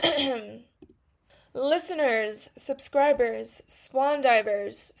Listeners, subscribers, swan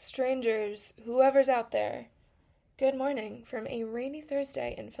divers, strangers, whoever's out there, good morning from a rainy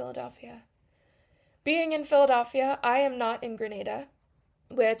Thursday in Philadelphia. Being in Philadelphia, I am not in Grenada,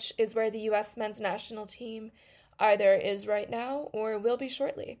 which is where the U.S. men's national team either is right now or will be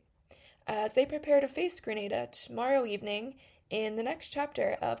shortly, as they prepare to face Grenada tomorrow evening in the next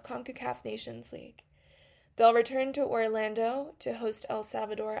chapter of Concacaf Nations League. They'll return to Orlando to host El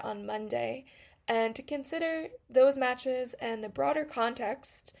Salvador on Monday, and to consider those matches and the broader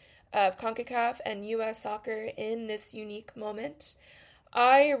context of CONCACAF and U.S. soccer in this unique moment,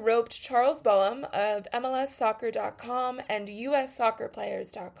 I roped Charles Boehm of MLSsoccer.com and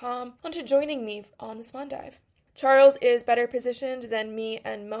USSoccerPlayers.com onto joining me on the Swan Dive. Charles is better positioned than me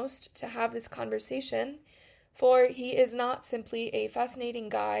and most to have this conversation, for he is not simply a fascinating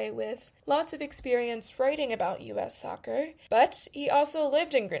guy with lots of experience writing about U.S. soccer, but he also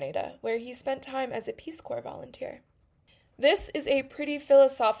lived in Grenada, where he spent time as a Peace Corps volunteer. This is a pretty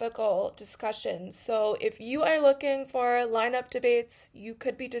philosophical discussion, so if you are looking for lineup debates, you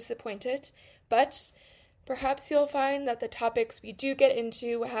could be disappointed, but perhaps you'll find that the topics we do get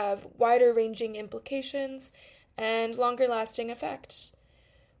into have wider-ranging implications and longer-lasting effects.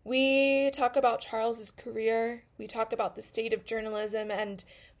 We talk about Charles's career, we talk about the state of journalism, and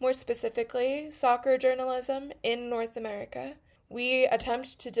more specifically, soccer journalism in North America. We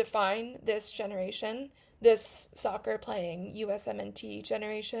attempt to define this generation, this soccer-playing USMNT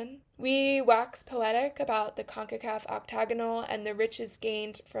generation. We wax poetic about the CONCACAF octagonal and the riches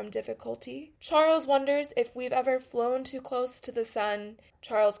gained from difficulty. Charles wonders if we've ever flown too close to the sun.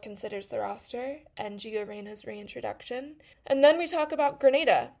 Charles considers the roster and Gio Reyna's reintroduction. And then we talk about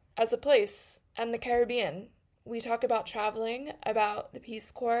Grenada as a place and the Caribbean. We talk about traveling, about the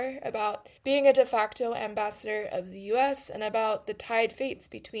Peace Corps, about being a de facto ambassador of the U.S., and about the tied fates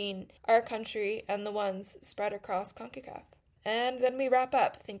between our country and the ones spread across CONCACAF. And then we wrap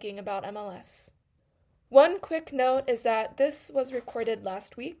up thinking about MLS. One quick note is that this was recorded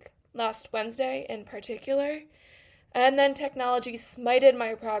last week, last Wednesday in particular, and then technology smited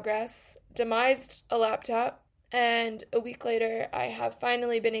my progress, demised a laptop, and a week later, I have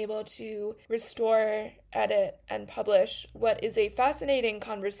finally been able to restore, edit, and publish what is a fascinating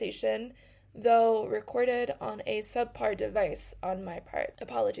conversation, though recorded on a subpar device on my part.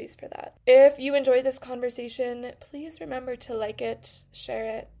 Apologies for that. If you enjoy this conversation, please remember to like it,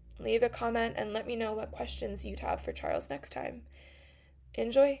 share it, leave a comment, and let me know what questions you'd have for Charles next time.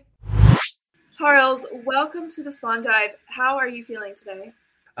 Enjoy. Charles, welcome to the Swan Dive. How are you feeling today?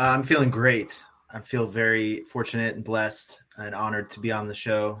 I'm feeling great. I feel very fortunate and blessed and honored to be on the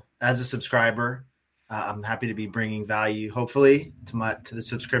show. As a subscriber, I'm happy to be bringing value, hopefully, to the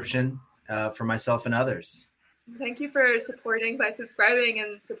subscription for myself and others. Thank you for supporting by subscribing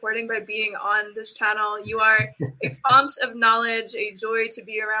and supporting by being on this channel. You are a font of knowledge, a joy to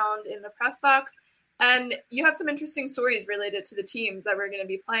be around in the press box, and you have some interesting stories related to the teams that we're going to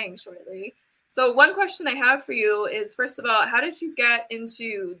be playing shortly. So one question I have for you is, first of all, how did you get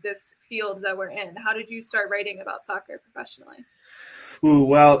into this field that we're in? How did you start writing about soccer professionally? Ooh,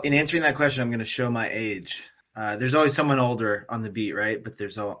 well, in answering that question, I'm going to show my age. There's always someone older on the beat, right? But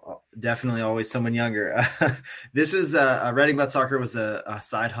there's definitely always someone younger. This was writing about soccer was a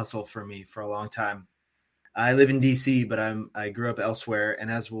side hustle for me for a long time. I live in D.C., but I grew up elsewhere,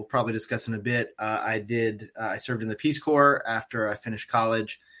 and as we'll probably discuss in a bit, I served in the Peace Corps after I finished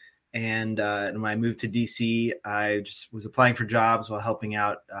college. And when I moved to DC, I just was applying for jobs while helping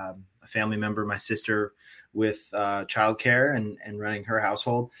out a family member, my sister, with childcare and running her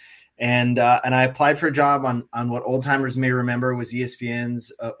household. And I applied for a job on what old timers may remember was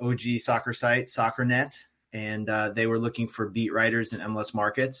ESPN's OG soccer site, SoccerNet. And they were looking for beat writers in MLS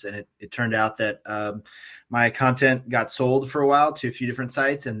markets. And it turned out that my content got sold for a while to a few different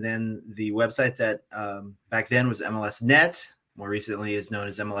sites. And then the website that back then was MLSnet, more recently is known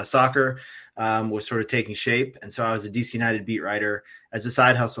as MLS Soccer, was sort of taking shape. And so I was a DC United beat writer as a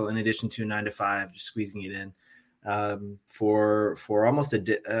side hustle in addition to a 9-to-5, just squeezing it in for almost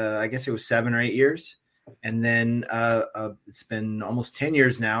I guess it was 7 or 8 years. And then it's been almost 10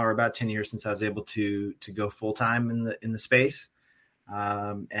 years now, or about 10 years since I was able to go full time in the space.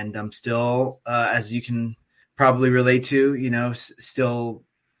 And I'm still, as you can probably relate to, still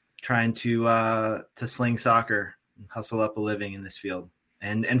trying to sling soccer, hustle up a living in this field,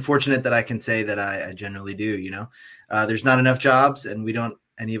 and fortunate that I can say that I generally do. There's not enough jobs, and we don't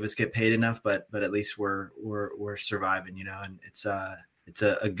any of us get paid enough, but at least we're surviving. And it's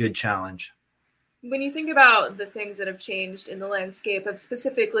a good challenge. When you think about the things that have changed in the landscape of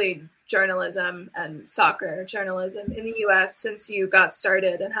specifically journalism and soccer journalism in the US since you got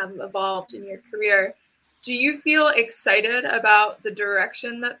started and have evolved in your career, do you feel excited about the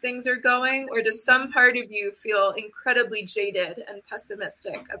direction that things are going, or does some part of you feel incredibly jaded and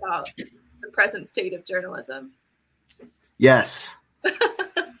pessimistic about the present state of journalism? Yes.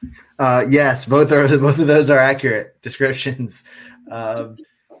 Yes, both of those are accurate descriptions. I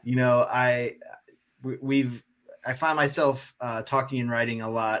find myself talking and writing a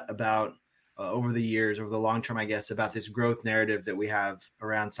lot about over the years, over the long term, I guess, about this growth narrative that we have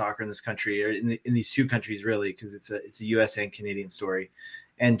around soccer in this country, or in these two countries, really, because it's a U.S. and Canadian story,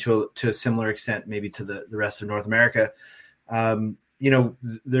 and to a similar extent, maybe to the rest of North America.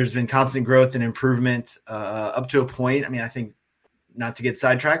 There's been constant growth and improvement up to a point. I mean, I think, not to get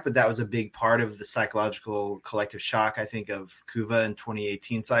sidetracked, but that was a big part of the psychological collective shock, I think, of CUVA in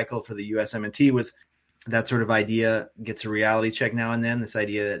 2018 cycle for the USMNT, was that sort of idea gets a reality check now and then, this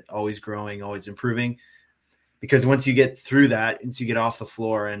idea that always growing, always improving. Because once you get through that, once you get off the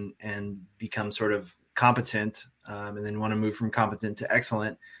floor and become sort of competent, and then want to move from competent to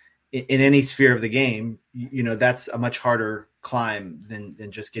excellent in any sphere of the game, that's a much harder climb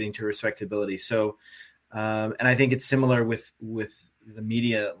than just getting to respectability. So, and I think it's similar with the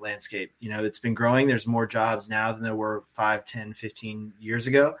media landscape. It's been growing. There's more jobs now than there were 5, 10, 15 years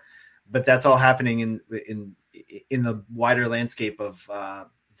ago. But that's all happening in the wider landscape of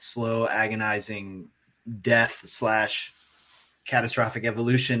slow, agonizing death / catastrophic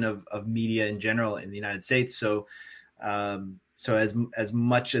evolution of media in general in the United States. So as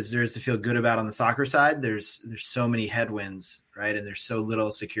much as there is to feel good about on the soccer side, there's so many headwinds, right? And there's so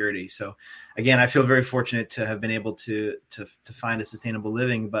little security. So again, I feel very fortunate to have been able to find a sustainable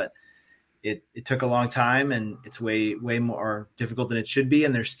living, but it took a long time, and it's way more difficult than it should be.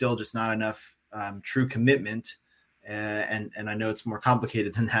 And there's still just not enough true commitment. And I know it's more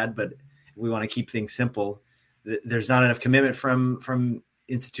complicated than that, but if we want to keep things simple, there's not enough commitment from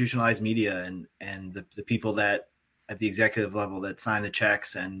institutionalized media and the people that at the executive level that sign the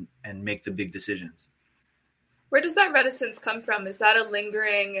checks and make the big decisions. Where does that reticence come from? Is that a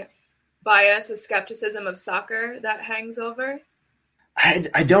lingering bias, a skepticism of soccer that hangs over?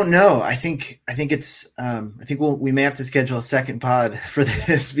 I don't know. I think it's. I think we may have to schedule a second pod for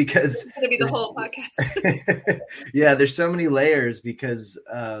this, because it's going to be the whole podcast. Yeah, there's so many layers, because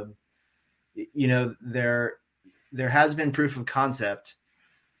there has been proof of concept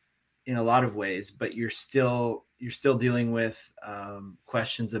in a lot of ways, but you're still dealing with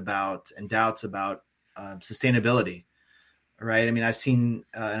questions about and doubts about sustainability, right? I mean, I've seen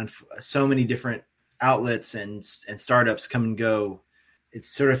so many different outlets and startups come and go. It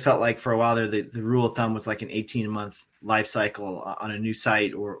sort of felt like for a while there, the rule of thumb was like an 18-month life cycle on a new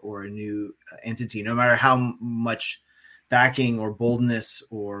site or a new entity, no matter how much backing or boldness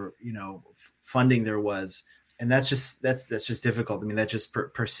or, funding there was. And that's just difficult. I mean, that just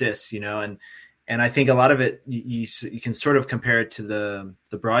persists, and I think a lot of it, you can sort of compare it to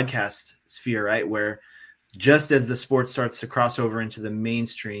the broadcast sphere, right? Where just as the sport starts to cross over into the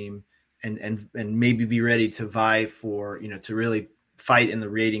mainstream and maybe be ready to vie for, to really fight in the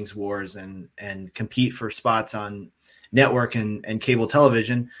ratings wars and compete for spots on network and cable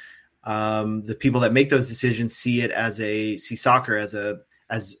television, the people that make those decisions see soccer as a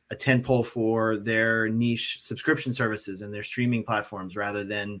tentpole for their niche subscription services and their streaming platforms, rather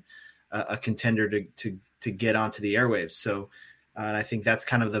than a contender to get onto the airwaves. So, and I think that's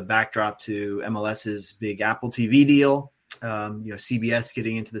kind of the backdrop to MLS's big Apple TV deal. CBS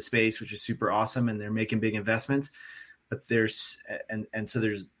getting into the space, which is super awesome, and they're making big investments. But so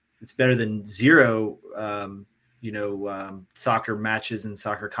it's better than zero, soccer matches and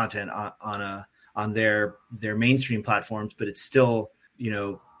soccer content on their mainstream platforms. But it's still,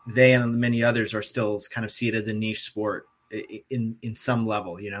 they and many others are still kind of see it as a niche sport in some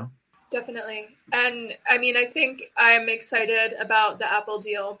level, Definitely. And I mean, I think I'm excited about the Apple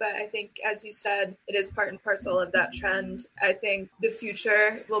deal, but I think, as you said, it is part and parcel of that trend. I think the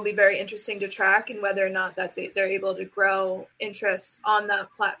future will be very interesting to track, and whether or not they're able to grow interest on that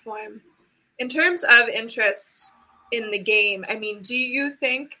platform. In terms of interest in the game, I mean, do you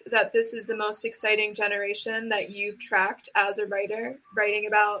think that this is the most exciting generation that you've tracked as a writer, writing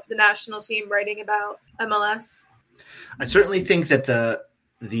about the national team, writing about MLS? I certainly think that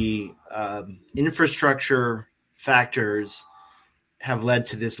the infrastructure factors have led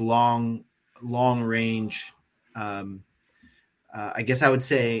to this long range. I guess I would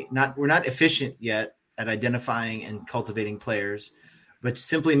say we're not efficient yet at identifying and cultivating players, but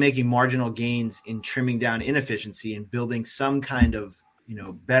simply making marginal gains in trimming down inefficiency and building some kind of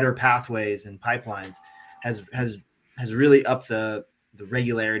better pathways and pipelines has really upped the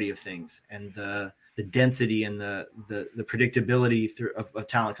regularity of things and the density and the predictability of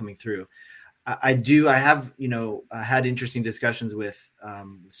talent coming through. I have had interesting discussions with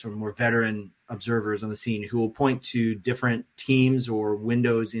some more veteran observers on the scene who will point to different teams or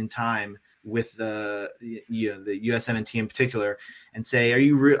windows in time with the USMNT in particular and say,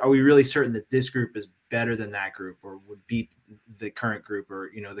 are we really certain that this group is better than that group or would beat the current group,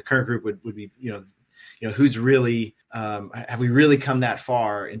 or the current group would be who's really have we really come that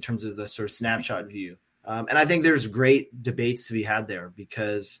far in terms of the sort of snapshot view? And I think there's great debates to be had there,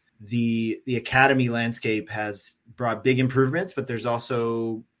 because the academy landscape has brought big improvements, but there's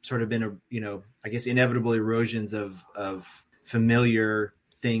also sort of been I guess inevitable erosions of familiar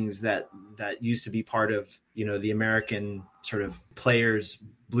things that used to be part of the American sort of players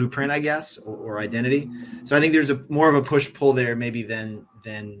blueprint, I guess, or identity. So I think there's more of a push pull there maybe than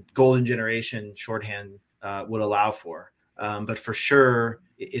golden generation shorthand would allow for. But for sure,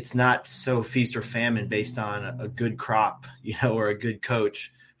 it's not so feast or famine based on a good crop, or a good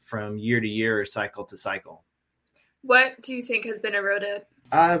coach from year to year or cycle to cycle. What do you think has been eroded?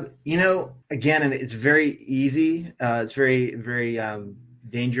 Again, and it's very easy. It's very, very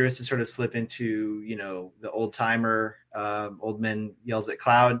dangerous to sort of slip into, the old timer, old man yells at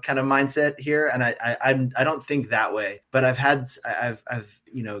cloud kind of mindset here. And I don't think that way, but I've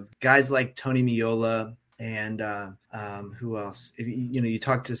guys like Tony Miola and who else? You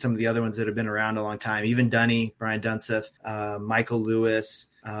talk to some of the other ones that have been around a long time, even Dunny, Brian Dunseth, Michael Lewis.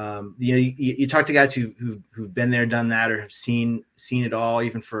 You talk to guys who've been there, done that, or have seen it all,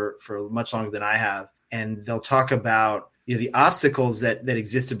 even for much longer than I have, and they'll talk about the obstacles that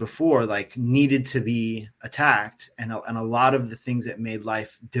existed before, like needed to be attacked, and a lot of the things that made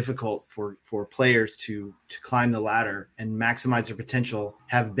life difficult for players to climb the ladder and maximize their potential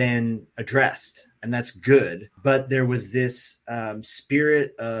have been addressed. And that's good. But there was this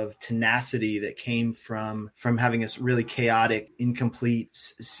spirit of tenacity that came from having a really chaotic, incomplete,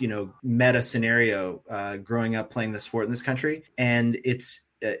 meta scenario growing up playing the sport in this country. And it's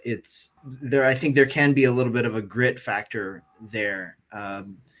there. I think there can be a little bit of a grit factor there.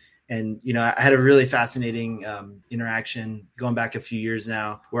 And I had a really fascinating interaction going back a few years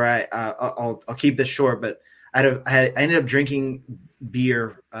now, where I'll keep this short, but I ended up drinking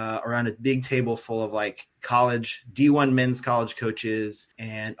beer around a big table full of like college D1 men's college coaches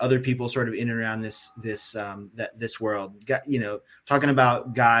and other people sort of in and around this world, talking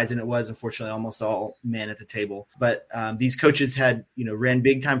about guys. And it was unfortunately almost all men at the table, but these coaches had, ran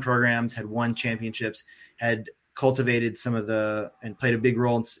big time programs, had won championships, had cultivated and played a big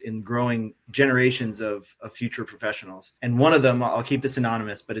role in growing generations of future professionals. And one of them, I'll keep this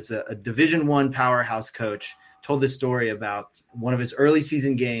anonymous, but it's a Division I powerhouse coach, told this story about one of his early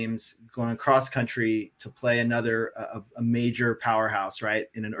season games going cross country to play a major powerhouse, right,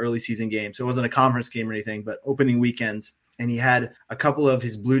 in an early season game. So it wasn't a conference game or anything, but opening weekends. And he had a couple of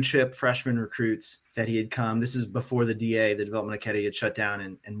his blue chip freshman recruits that he had come. This is before the DA, the Development Academy, had shut down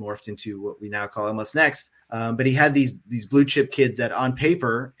and morphed into what we now call MLS Next. But he had these blue chip kids that on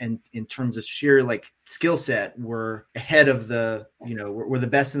paper and in terms of sheer like skill set were ahead of were the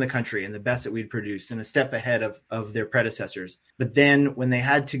best in the country and the best that we'd produced and a step ahead of their predecessors. But then when they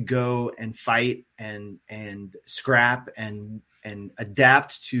had to go and fight and scrap and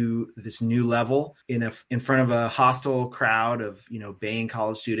adapt to this new level in front of a hostile crowd of, baying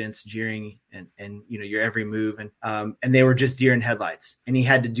college students jeering and your every move. And they were just deer in headlights, and he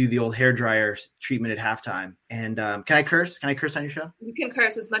had to do the old hairdryer treatment at halftime. And can I curse? Can I curse on your show? You can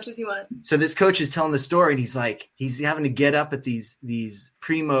curse as much as you want. So this coach is telling the story, and he's having to get up at these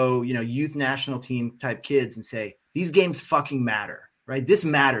primo, youth national team type kids and say, these games fucking matter. Right? This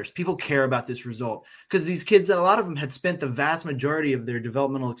matters. People care about this result, because these kids, that a lot of them had spent the vast majority of their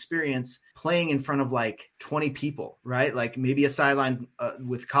developmental experience playing in front of like 20 people, right? Like maybe a sideline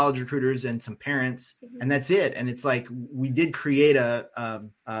with college recruiters and some parents, and that's it. And it's like, we did create a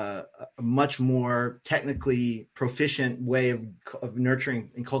much more technically proficient way of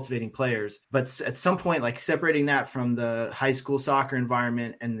nurturing and cultivating players. But at some point, like separating that from the high school soccer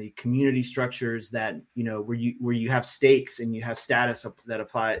environment and the community structures that, where you have stakes and you have status that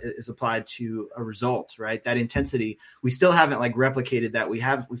is applied to a result, right? That intensity, we still haven't like replicated that. We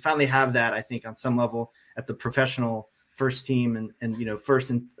finally have that, I think, on some level at the professional first team and first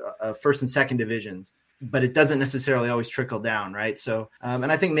and second divisions, but it doesn't necessarily always trickle down, right? So,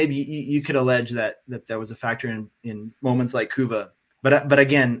 and I think maybe you could allege that was a factor in moments like Cuba. But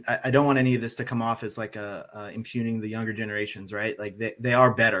again, I don't want any of this to come off as like impugning the younger generations, right? Like they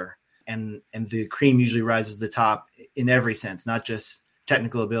are better, and the cream usually rises to the top in every sense, not just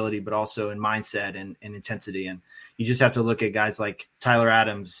technical ability, but also in mindset and intensity. And you just have to look at guys like Tyler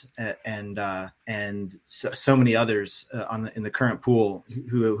Adams and so many others in the current pool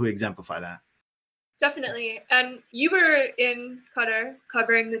who exemplify that. Definitely. And you were in Qatar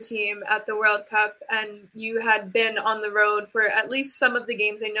covering the team at the World Cup, and you had been on the road for at least some of the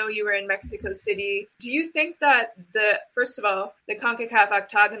games. I know you were in Mexico City. Do you think that first of all, the Concacaf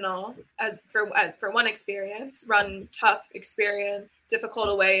octagonal, as for one experience, run tough experience, difficult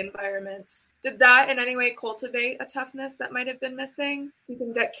away environments, did that in any way cultivate a toughness that might have been missing? Do you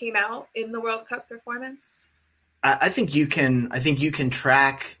think that came out in the World Cup performance? I think you can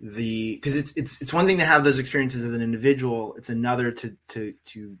track because it's one thing to have those experiences as an individual. It's another to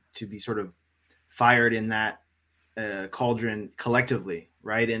be sort of fired in that cauldron collectively,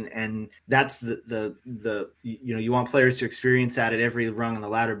 right? And that's the you want players to experience that at every rung on the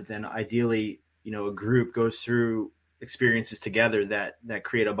ladder, but then ideally, a group goes through experiences together that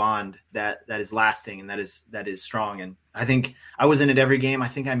create a bond that is lasting and that is strong. And I think I was in it every game. I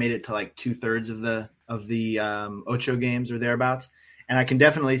think I made it to like 2/3 of the Ocho games or thereabouts. And I can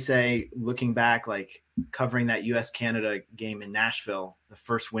definitely say, looking back, like covering that US-Canada game in Nashville, the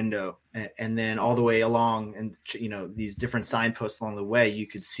first window, and then all the way along, and these different signposts along the way, you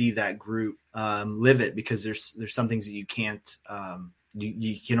could see that group live it, because there's some things that you can't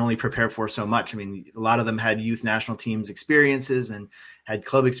you can only prepare for so much. I mean, a lot of them had youth national teams experiences and had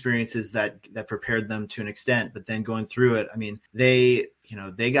club experiences that prepared them to an extent, but then going through it, I mean, they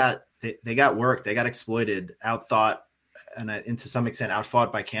got worked, they got exploited, outthought, and to some extent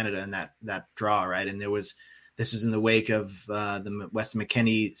outfought by Canada in that draw, right? And this was in the wake of the Weston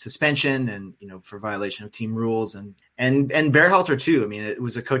McKennie suspension and for violation of team rules, and Berhalter too. I mean, it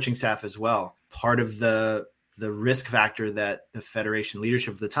was a coaching staff as well. Part of the risk factor that the Federation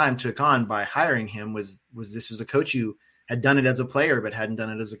leadership at the time took on by hiring him was this was a coach who had done it as a player but hadn't done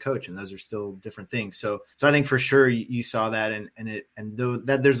it as a coach, and those are still different things. So I think for sure you saw that, and though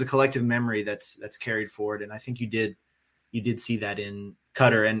that there's a collective memory that's carried forward, and I think you did see that in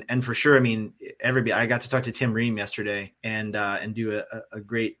Qatar, and for sure, I mean, everybody. I got to talk to Tim Ream yesterday and do a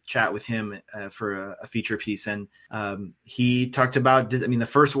great chat with him for a feature piece, and he talked about. I mean, the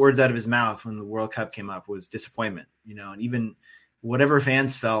first words out of his mouth when the World Cup came up was disappointment. And even whatever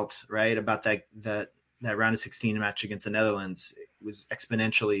fans felt right about that round of 16 match against the Netherlands, it was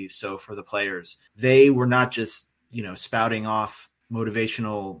exponentially so for the players. They were not just spouting off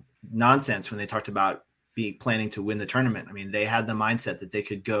motivational nonsense when they talked about planning to win the tournament. I mean, they had the mindset that they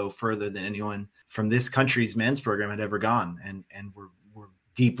could go further than anyone from this country's men's program had ever gone, and were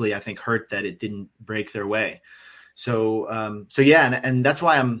deeply, I think, hurt that it didn't break their way. So yeah, and that's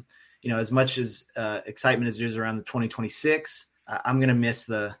why I'm, as much as excitement as there is around the 2026, I'm going to miss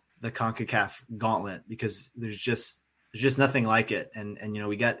the CONCACAF gauntlet, because there's just nothing like it. And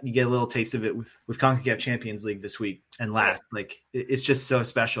you get a little taste of it with CONCACAF Champions League this week and last. Like, it's just so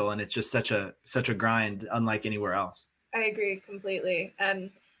special, and it's just such a grind, unlike anywhere else. I agree completely.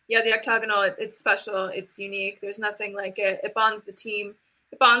 And yeah, the octagonal, it's special, it's unique. There's nothing like it. It bonds the team.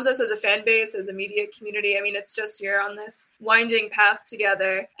 It bonds us as a fan base, as a media community. I mean, it's just, you're on this winding path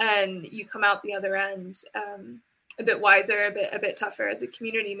together, and you come out the other end a bit wiser, a bit tougher as a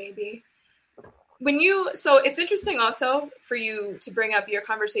community, maybe. So it's interesting also for you to bring up your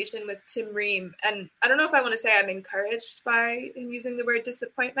conversation with Tim Ream. And I don't know if I want to say I'm encouraged by him using the word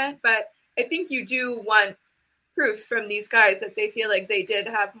disappointment, but I think you do want proof from these guys that they feel like they did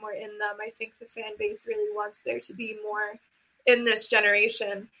have more in them. I think the fan base really wants there to be more in this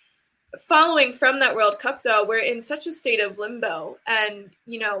generation. Following from that World Cup, though, we're in such a state of limbo, and,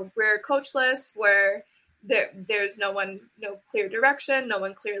 we're coachless, there's no clear direction, no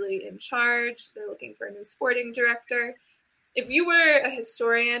one clearly in charge. They're looking for a new sporting director. If you were a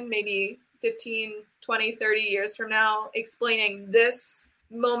historian, maybe 15, 20, 30 years from now, explaining this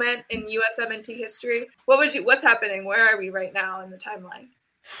moment in USMNT history, what's happening? Where are we right now in the timeline?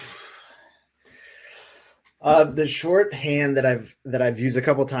 The shorthand that I've used a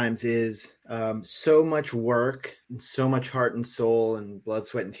couple times is so much work and so much heart and soul and blood,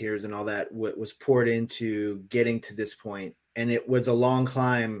 sweat, and tears and all that was poured into getting to this point. And it was a long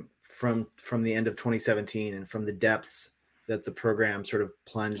climb from the end of 2017 and from the depths that the program sort of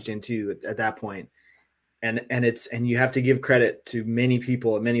plunged into at that point. And you have to give credit to many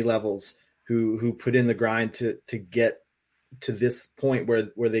people at many levels who put in the grind to get to this point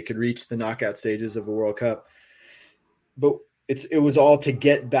where they could reach the knockout stages of a World Cup. But it was all to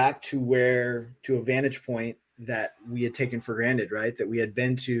get back to a vantage point that we had taken for granted, right? That we had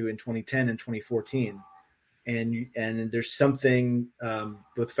been to in 2010 and 2014. And there's something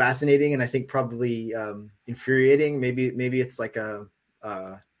both fascinating and I think probably infuriating. Maybe it's like a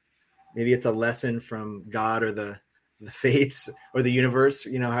maybe it's a lesson from God or the fates or the universe,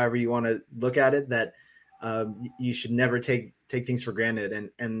 however you want to look at it, that you should never take things for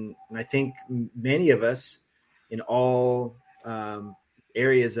granted. And I think many of us in all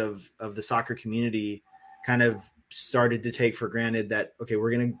areas of the soccer community kind of started to take for granted that, okay,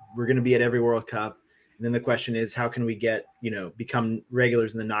 we're going to be at every World Cup. And then the question is, how can we become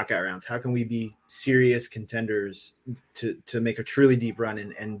regulars in the knockout rounds? How can we be serious contenders to make a truly deep run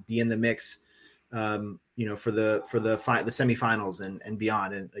and be in the mix, for the semifinals and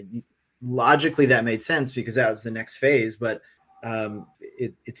beyond? And logically that made sense because that was the next phase. But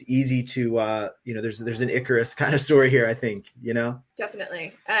it's easy to, there's an Icarus kind of story here, I think,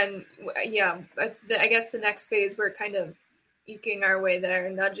 Definitely. And yeah, I guess the next phase we're kind of eking our way there,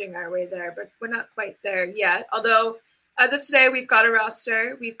 nudging our way there, but we're not quite there yet. Although as of today, we've got a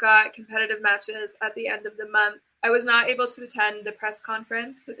roster, we've got competitive matches at the end of the month. I was not able to attend the press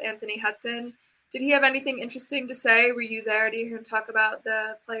conference with Anthony Hudson. Did he have anything interesting to say? Were you there to hear him talk about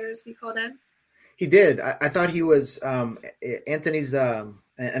the players he called in? He did. I thought he was Anthony's, and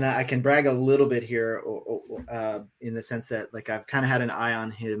I can brag a little bit here in the sense that I've kind of had an eye on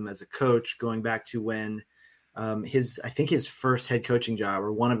him as a coach going back to when I think his first head coaching job,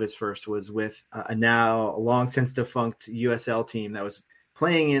 or one of his first, was with a now long since defunct USL team that was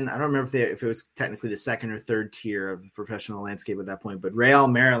playing in, I don't remember if it was technically the second or third tier of the professional landscape at that point, but Real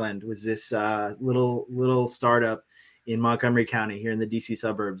Maryland was this little startup in Montgomery County here in the DC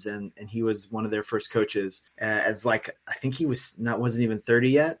suburbs. And he was one of their first coaches I think he wasn't even 30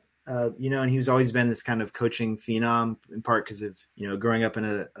 yet. And he's always been this kind of coaching phenom, in part because of, growing up in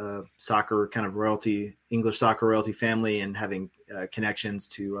a soccer kind of English soccer royalty family and having connections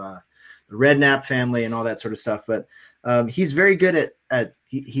to the Redknapp family and all that sort of stuff. But he's very good at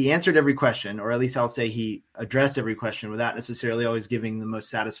he answered every question, or at least I'll say he addressed every question without necessarily always giving the most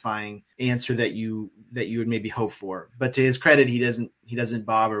satisfying answer that you would maybe hope for. But to his credit, he doesn't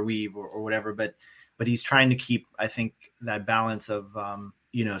bob or weave or whatever, but he's trying to keep, I think, that balance of,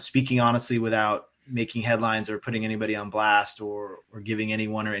 speaking honestly without making headlines or putting anybody on blast or giving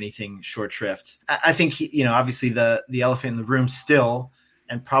anyone or anything short shrift. I think, obviously the elephant in the room still,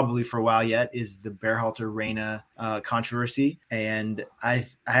 and probably for a while yet, is the Berhalter-Reina controversy. And I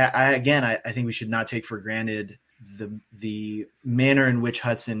think we should not take for granted the manner in which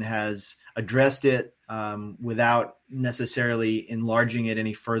Hudson has addressed it without necessarily enlarging it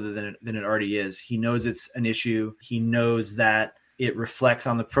any further than it already is. He knows it's an issue. He knows that it reflects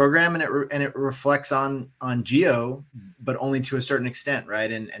on the program and it reflects on Gio, but only to a certain extent, right?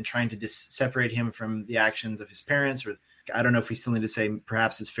 And trying to separate him from the actions of his parents, or I don't know if we still need to say,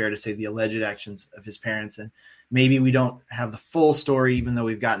 perhaps it's fair to say, the alleged actions of his parents. And maybe we don't have the full story, even though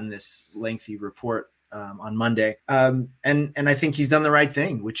we've gotten this lengthy report on Monday. And I think he's done the right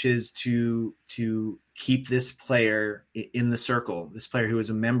thing, which is to keep this player in the circle, this player who was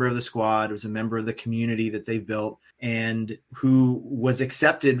a member of the squad, was a member of the community that they've built, and who was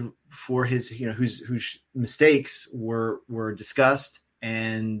accepted for his, whose mistakes were discussed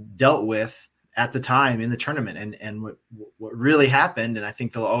and dealt with at the time in the tournament. And what really happened, and I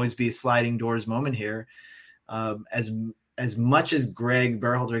think there'll always be a sliding doors moment here, as much as Greg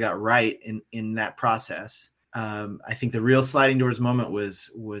Berhalter got right in that process, I think the real sliding doors moment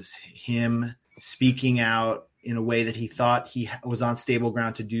was him speaking out in a way that he thought he was on stable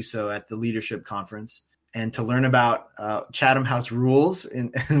ground to do so at the leadership conference, and to learn about Chatham House rules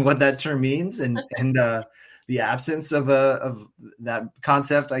and what that term means, and the absence of that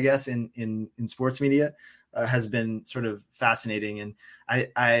concept, I guess, in sports media has been sort of fascinating. And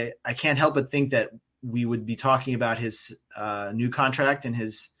I can't help but think that we would be talking about his new contract and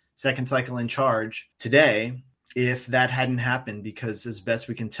his second cycle in charge today if that hadn't happened, because as best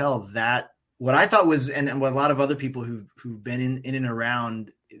we can tell, that what I thought was, and what a lot of other people who've been in and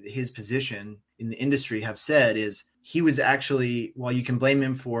around his position in the industry have said, is he was actually, while you can blame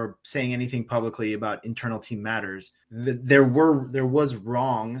him for saying anything publicly about internal team matters, there was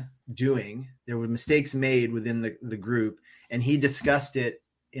wrong doing, there were mistakes made within the group, and he discussed it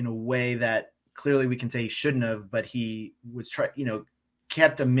in a way that clearly we can say he shouldn't have, but he was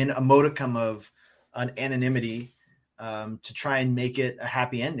kept a modicum of an anonymity to try and make it a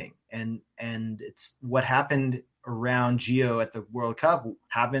happy ending. And it's what happened around Gio at the World Cup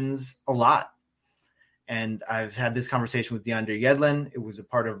happens a lot. And I've had this conversation with DeAndre Yedlin. It was a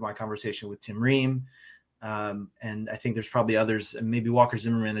part of my conversation with Tim Ream. And I think there's probably others, and maybe Walker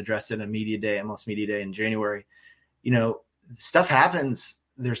Zimmerman addressed it on MLS Media Day in January. Stuff happens.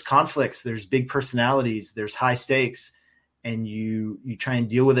 There's conflicts, there's big personalities, there's high stakes, and you try and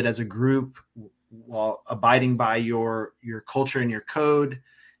deal with it as a group while abiding by your culture and your code,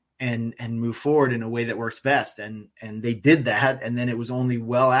 and move forward in a way that works best. And they did that. And then it was only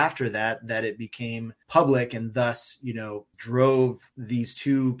well after that it became public, and thus, drove these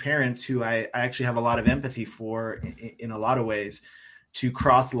two parents who I actually have a lot of empathy for in a lot of ways, to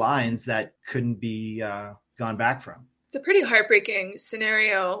cross lines that couldn't be gone back from. It's a pretty heartbreaking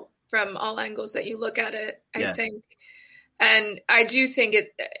scenario from all angles that you look at it, I think. And I do think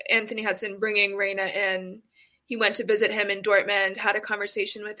Anthony Hudson bringing Reyna in, he went to visit him in Dortmund, had a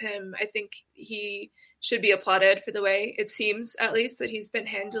conversation with him. I think he should be applauded for the way, it seems at least, that he's been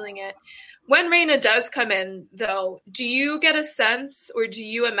handling it. When Reyna does come in, though, do you get a sense, or do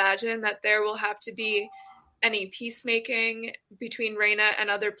you imagine that there will have to be any peacemaking between Reyna and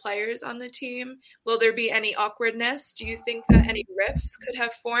other players on the team? Will there be any awkwardness? Do you think that any rifts could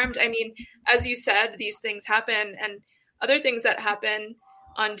have formed? I mean, as you said, these things happen, and other things that happen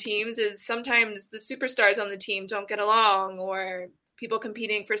on teams is sometimes the superstars on the team don't get along, or people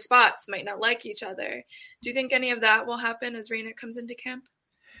competing for spots might not like each other. Do you think any of that will happen as Reyna comes into camp?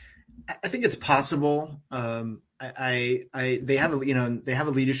 I think it's possible. They have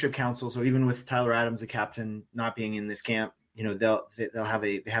a leadership council. So even with Tyler Adams, the captain, not being in this camp, they'll have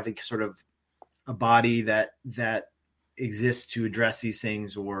a sort of a body that exists to address these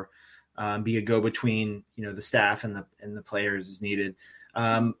things, or be a go-between, the staff and the players as needed.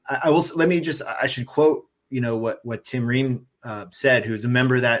 I should quote, what Tim Ream said, who's a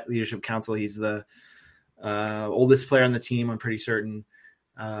member of that leadership council. He's the oldest player on the team, I'm pretty certain.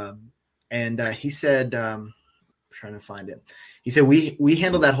 And he said, I'm trying to find it. He said, we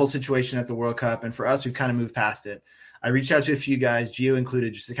handled that whole situation at the World Cup, and for us, we've kind of moved past it. I reached out to a few guys, Gio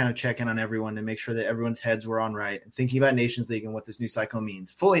included, just to kind of check in on everyone and make sure that everyone's heads were on right, and thinking about Nations League and what this new cycle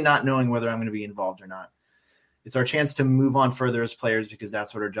means, fully not knowing whether I'm going to be involved or not. It's our chance to move on further as players, because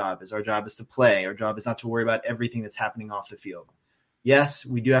that's what our job is. Our job is to play. Our job is not to worry about everything that's happening off the field. Yes,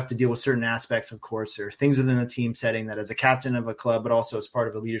 we do have to deal with certain aspects, of course. There are things within the team setting that, as a captain of a club, but also as part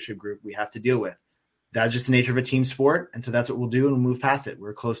of a leadership group, we have to deal with. That's just the nature of a team sport, and so that's what we'll do, and we'll move past it.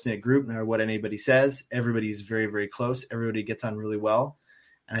 We're a close-knit group, no matter what anybody says. Everybody is very, very close. Everybody gets on really well.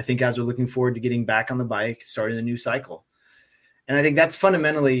 And I think guys are looking forward to getting back on the bike, starting the new cycle. And I think that's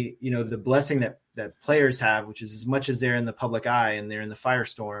fundamentally, the blessing that players have, which is, as much as they're in the public eye and they're in the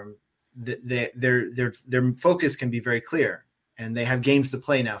firestorm, their focus can be very clear. And they have games to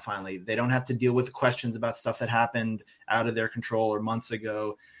play now, finally. They don't have to deal with questions about stuff that happened out of their control or months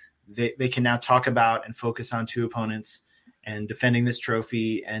ago. They can now talk about and focus on two opponents and defending this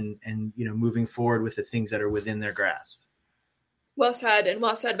trophy and moving forward with the things that are within their grasp. Well said, and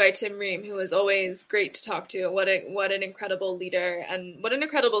well said by Tim Ream, who is always great to talk to. What an incredible leader, and what an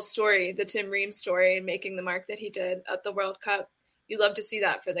incredible story, the Tim Ream story, making the mark that he did at the World Cup. You love to see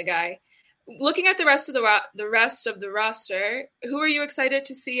that for the guy. Looking at the rest of the roster, who are you excited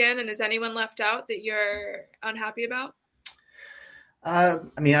to see in, and is anyone left out that you're unhappy about? I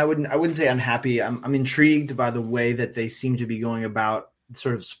wouldn't say unhappy. I'm intrigued by the way that they seem to be going about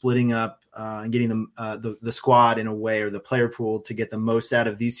sort of splitting up and getting the squad in a way, or the player pool, to get the most out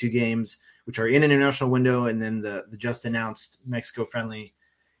of these two games, which are in an international window, and then the just announced Mexico friendly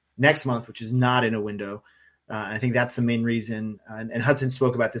next month, which is not in a window. I think that's the main reason. And Hudson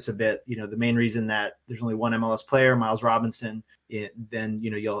spoke about this a bit. The main reason that there's only one MLS player, Miles Robinson. Then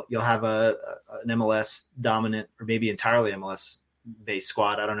you'll have an MLS dominant, or maybe entirely MLS based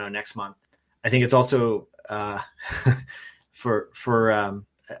squad. I don't know, next month. I think it's also for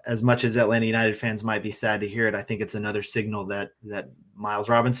as much as Atlanta United fans might be sad to hear it, I think it's another signal that Miles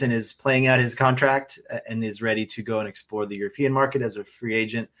Robinson is playing out his contract and is ready to go and explore the European market as a free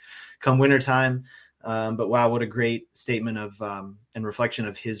agent come wintertime. But wow, what a great statement of and reflection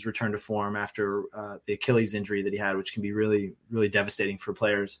of his return to form after the Achilles injury that he had, which can be really, really devastating for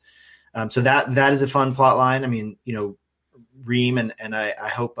players. So that is a fun plot line. I mean, Ream and I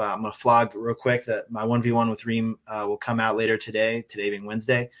hope I'm going to flog real quick that my 1v1 with Ream will come out later today being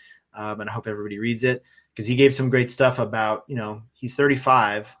Wednesday. And I hope everybody reads it, because he gave some great stuff about, he's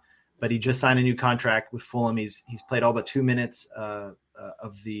 35, but he just signed a new contract with Fulham. He's played all but 2 minutes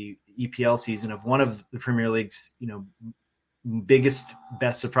of the EPL season, of one of the Premier League's, biggest,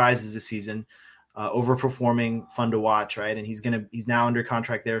 best surprises this season, overperforming, fun to watch. Right. And he's now under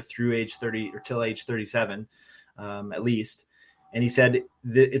contract there through age 30 or till age 37. At least. And he said,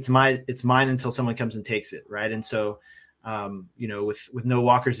 it's mine until someone comes and takes it. Right. And so, with no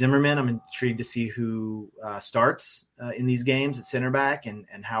Walker Zimmerman, I'm intrigued to see who starts in these games at center back and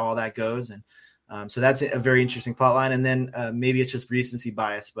how all that goes. And so that's a very interesting plot line. And then maybe it's just recency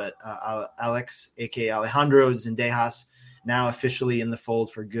bias, but Alex, aka Alejandro Zendejas, now officially in the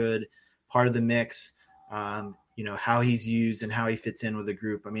fold for good, part of the mix, how he's used and how he fits in with the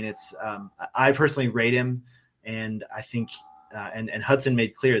group. I mean, it's I personally rate him, and I think and Hudson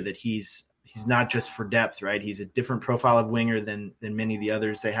made clear that he's not just for depth, right? He's a different profile of winger than many of the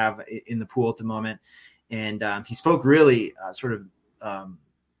others they have in the pool at the moment. And he spoke really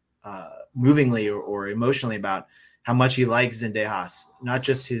movingly or emotionally about how much he likes Zendejas, not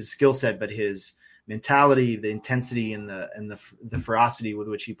just his skill set, but his mentality, the intensity, and the ferocity with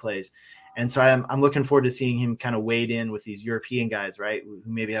which he plays. And so I'm looking forward to seeing him kind of wade in with these European guys, right, who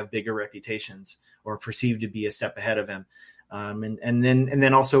maybe have bigger reputations or perceived to be a step ahead of him. And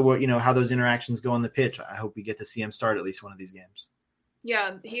then also, how those interactions go on the pitch. I hope we get to see him start at least one of these games.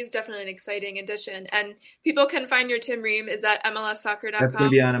 Yeah, he's definitely an exciting addition. And people can find your Tim Ream. Is that MLSsoccer.com? That's going to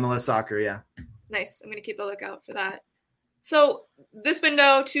be on MLS Soccer, yeah. Nice. I'm going to keep a lookout for that. So this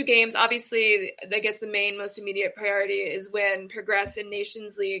window, 2 games, obviously, I guess the main, most immediate priority is progress in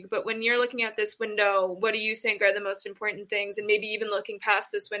Nations League. But when you're looking at this window, what do you think are the most important things? And maybe even looking past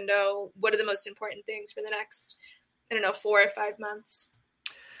this window, what are the most important things for the next, 4 or 5 months?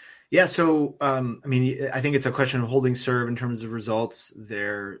 Yeah, so I think it's a question of holding serve in terms of results.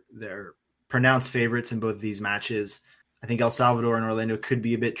 They're pronounced favorites in both of these matches. I think El Salvador and Orlando could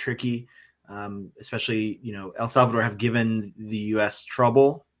be a bit tricky, especially El Salvador have given the U.S.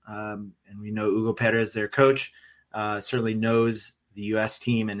 trouble, and we know Hugo Perez, their coach, certainly knows the U.S.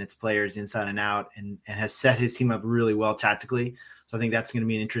 team and its players inside and out, and has set his team up really well tactically. So I think that's going to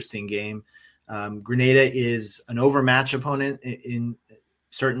be an interesting game. Grenada is an overmatched opponent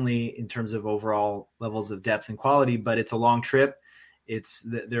certainly in terms of overall levels of depth and quality, but it's a long trip.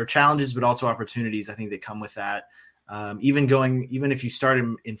 There are challenges, but also opportunities, I think, that come with that. Even if you start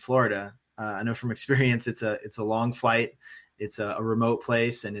in Florida, I know from experience, it's a long flight. It's a remote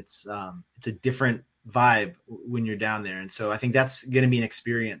place, and it's a different vibe when you're down there. And so I think that's going to be an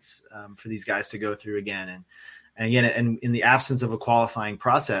experience for these guys to go through again. And again, and in the absence of a qualifying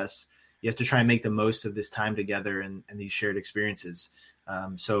process, you have to try and make the most of this time together and these shared experiences.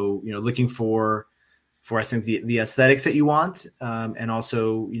 So, looking for I think the aesthetics that you want, and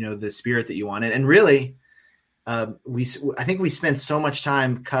also, the spirit that you want. And really, I think we spend so much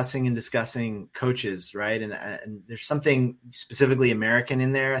time cussing and discussing coaches, right? And there's something specifically American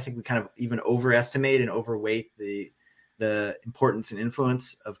in there. I think we kind of even overestimate and overweight the importance and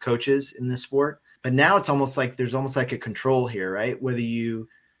influence of coaches in this sport. But now it's almost like there's almost like a control here, right? Whether you,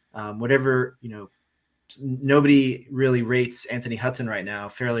 nobody really rates Anthony Hudson right now,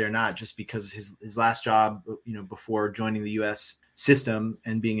 fairly or not, just because his last job, before joining the U.S. system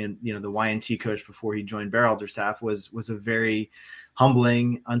and being the YNT coach before he joined Berhalter was a very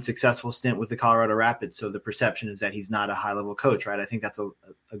humbling, unsuccessful stint with the Colorado Rapids. So the perception is that he's not a high level coach, right? I think that's an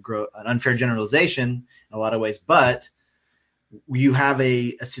unfair generalization in a lot of ways, but you have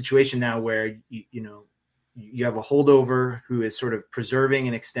a situation now where you have a holdover who is sort of preserving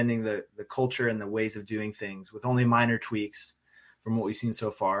and extending the culture and the ways of doing things with only minor tweaks from what we've seen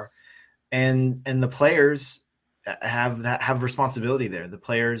so far. And the players have responsibility there. The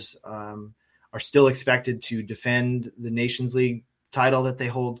players are still expected to defend the Nations League title that they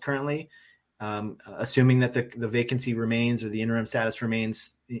hold currently, assuming that the vacancy remains or the interim status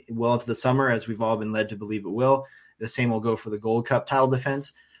remains well into the summer, as we've all been led to believe it will. The same will go for the Gold Cup title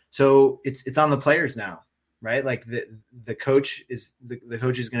defense. So it's on the players now, right? Like the coach is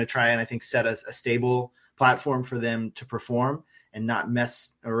going to try and I think set a stable platform for them to perform and not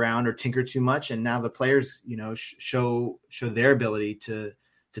mess around or tinker too much. And now the players, show their ability to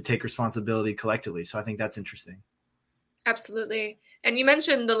take responsibility collectively. So I think that's interesting. Absolutely. And you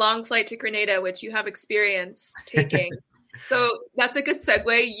mentioned the long flight to Grenada, which you have experience taking. So that's a good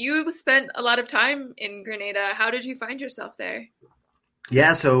segue. You spent a lot of time in Grenada. How did you find yourself there?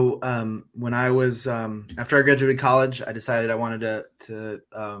 Yeah. So when I was, after I graduated college, I decided I wanted to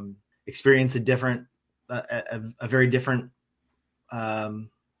experience a very different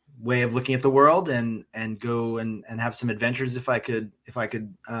way of looking at the world and go and have some adventures if I could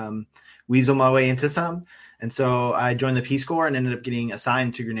weasel my way into some. And so I joined the Peace Corps and ended up getting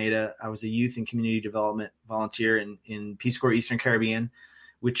assigned to Grenada. I was a youth and community development volunteer in Peace Corps Eastern Caribbean,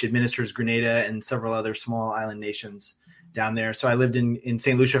 which administers Grenada and several other small island nations down there. So I lived in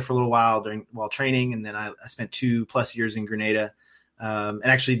St. Lucia for a little while while training, and then I spent 2+ years in Grenada. And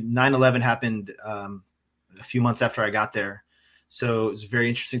actually 9/11 happened a few months after I got there. So it was a very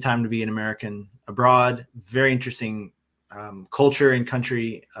interesting time to be an American abroad, very interesting culture and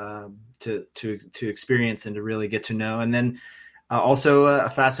country to experience and to really get to know. And then also a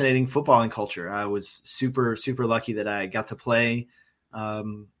fascinating footballing culture. I was super, super lucky that I got to play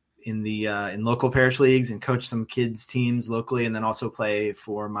in local parish leagues and coach some kids teams locally, and then also play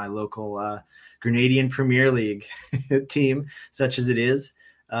for my local Grenadian Premier League team, such as it is,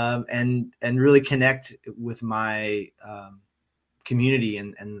 and really connect with my community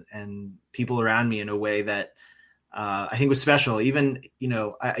and people around me in a way that I think was special. Even,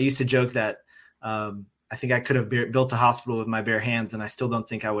 I used to joke that I think I could have built a hospital with my bare hands, and I still don't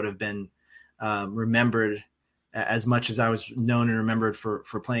think I would have been remembered as much as I was known and remembered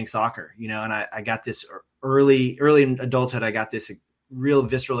for playing soccer, and I got this early in adulthood. I got this real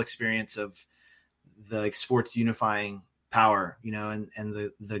visceral experience of the sports unifying power,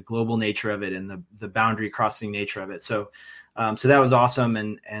 and the global nature of it and the boundary crossing nature of it. So that was awesome.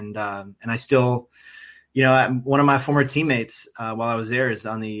 And I still, one of my former teammates while I was there is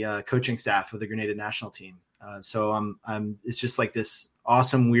on the coaching staff of the Grenada national team. So it's just like this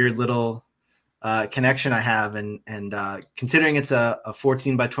awesome, weird little connection I have. And considering it's a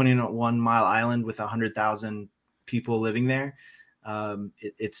 14 by 21 mile island with 100,000 people living there,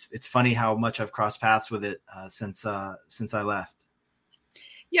 it's funny how much I've crossed paths with it since I left.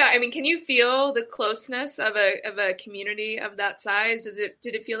 Yeah, I mean, can you feel the closeness of a community of that size?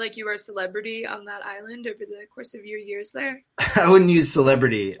 Did it feel like you were a celebrity on that island over the course of your years there? I wouldn't use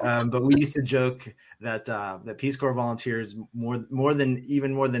celebrity, but we used to joke that Peace Corps volunteers more than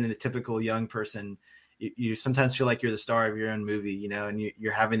a typical young person. You sometimes feel like you're the star of your own movie, and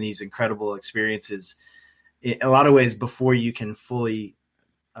you're having these incredible experiences in a lot of ways before you can fully,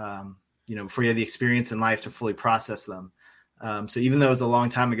 before you have the experience in life to fully process them. So even though it's a long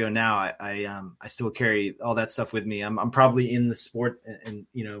time ago now, I still carry all that stuff with me. I'm probably in the sport and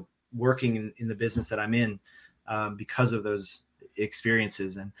working in the business that I'm in because of those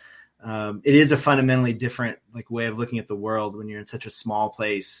experiences. And it is a fundamentally different way of looking at the world when you're in such a small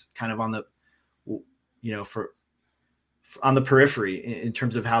place, kind of on the, on the periphery in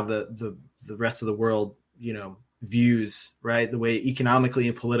terms of how the rest of the world, views, right, the way economically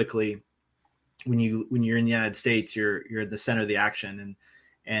and politically. When you're in the United States, you're at the center of the action,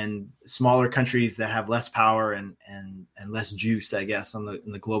 and smaller countries that have less power and less juice, I guess, in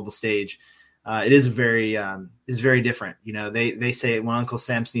the global stage, it is very different. They say when Uncle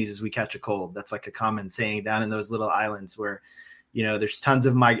Sam sneezes, we catch a cold. That's like a common saying down in those little islands where, there's tons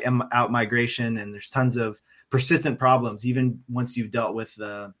of out migration and there's tons of persistent problems, even once you've dealt with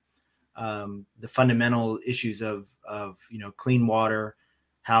the fundamental issues of clean water,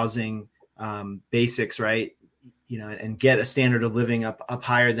 housing. Basics, right? And get a standard of living up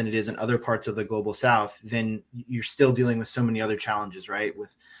higher than it is in other parts of the global South, then you're still dealing with so many other challenges, right? With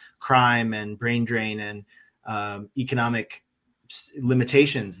crime and brain drain and economic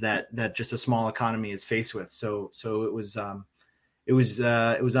limitations that just a small economy is faced with. So it was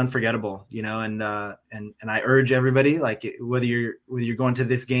unforgettable, and I urge everybody, whether you're going to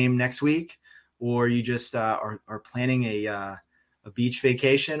this game next week or you just are planning a beach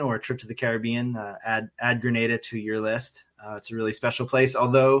vacation or a trip to the Caribbean, add Grenada to your list. It's a really special place.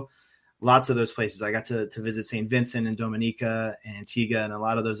 Although lots of those places, I got to visit St. Vincent and Dominica and Antigua, and a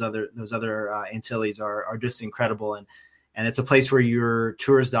lot of those other Antilles are just incredible. And it's a place where your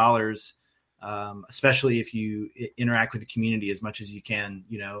tourist dollars, especially if you interact with the community as much as you can,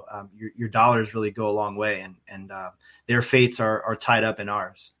 your dollars really go a long way, and their fates are tied up in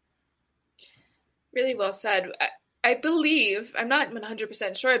ours. Really well said. I believe, I'm not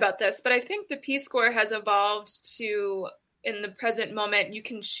 100% sure about this, but I think the Peace Corps has evolved to, in the present moment, you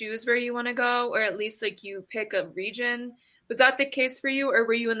can choose where you want to go, or at least you pick a region. Was that the case for you, or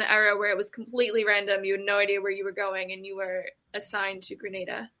were you in the era where it was completely random, you had no idea where you were going, and you were assigned to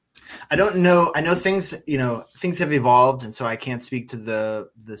Grenada? I don't know. I know things have evolved, and so I can't speak to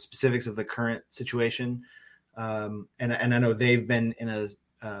the specifics of the current situation. And I know they've been in a,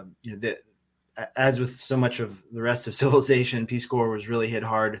 as with so much of the rest of civilization, Peace Corps was really hit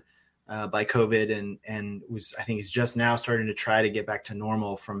hard by COVID and I think is just now starting to try to get back to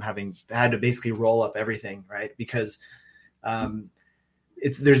normal from having had to basically roll up everything, right? Because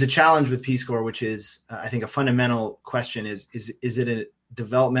there's a challenge with Peace Corps, which is I think a fundamental question is it a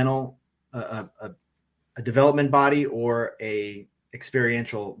developmental a development body or a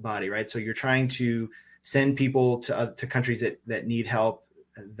experiential body, right? So you're trying to send people to countries that need help,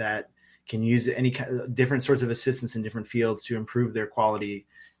 that can use any different sorts of assistance in different fields to improve their quality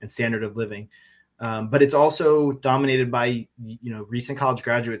and standard of living. But it's also dominated by, recent college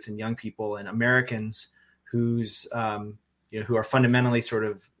graduates and young people and Americans who are fundamentally sort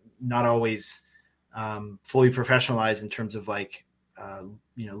of not always fully professionalized in terms of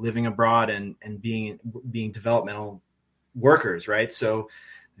living abroad and being developmental workers, right? So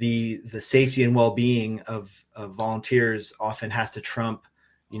the safety and well-being of volunteers often has to trump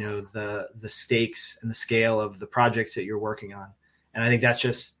the stakes and the scale of the projects that you're working on. And I think that's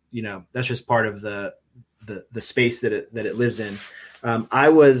just part of the space that it lives in.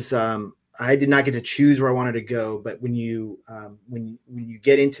 I did not get to choose where I wanted to go, but when you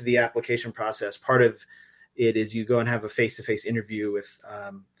get into the application process, part of it is you go and have a face-to-face interview with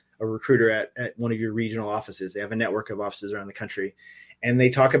a recruiter at one of your regional offices. They have a network of offices around the country, and they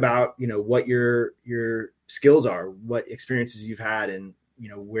talk about, what your skills are, what experiences you've had, and,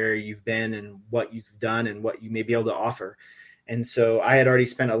 where you've been and what you've done and what you may be able to offer. And so I had already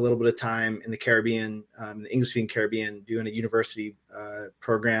spent a little bit of time in the Caribbean, the English-speaking Caribbean, doing a university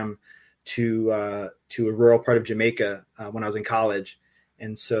program to a rural part of Jamaica when I was in college.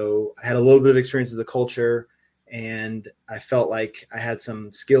 And so I had a little bit of experience with the culture, and I felt like I had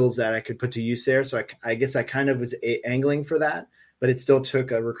some skills that I could put to use there. So I guess I kind of was angling for that, but it still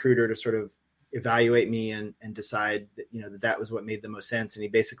took a recruiter to sort of evaluate me and decide that, that was what made the most sense. And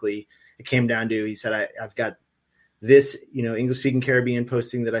it came down to, he said, I've got this, English speaking Caribbean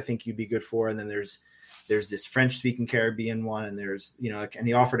posting that I think you'd be good for. And then there's this French speaking Caribbean one, and there's, and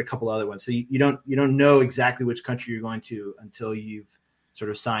he offered a couple other ones. So you don't know exactly which country you're going to until you've sort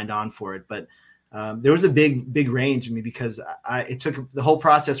of signed on for it. But there was a big range. I mean, because it took the whole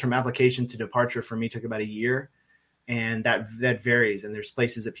process from application to departure for me took about a year, and that varies. And there's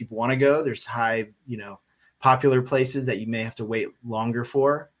places that people want to go. There's high, popular places that you may have to wait longer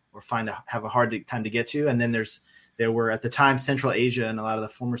for or have a hard time to get to. And then there were at the time Central Asia and a lot of the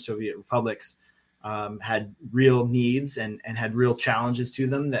former Soviet republics had real needs and had real challenges to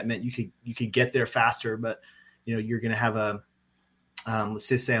them that meant you could get there faster, but you're going to have a let's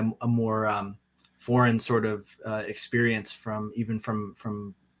just say a more foreign sort of experience from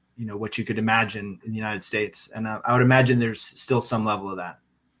what you could imagine in the United States. And I would imagine there's still some level of that.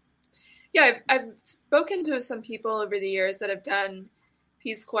 Yeah, I've spoken to some people over the years that have done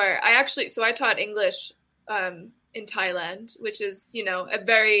Peace Corps. I taught English in Thailand, which is, a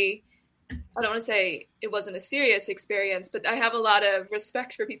very, I don't want to say it wasn't a serious experience, but I have a lot of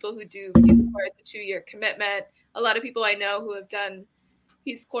respect for people who do Peace Corps. It's a 2-year commitment. A lot of people I know who have done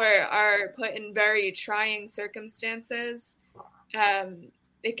Peace Corps are put in very trying circumstances.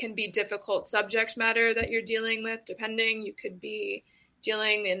 It can be difficult subject matter that you're dealing with, depending. You could be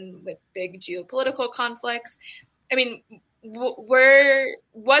dealing with big geopolitical conflicts. I mean,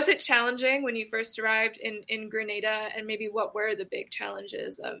 was it challenging when you first arrived in Grenada, and maybe what were the big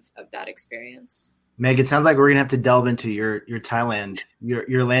challenges of that experience? Meg, it sounds like we're gonna have to delve into your Thailand,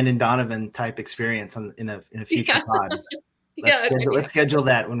 your Landon Donovan type experience in a future pod. Let's schedule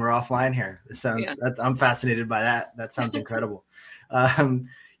that when we're offline here. I'm fascinated by that. That sounds incredible.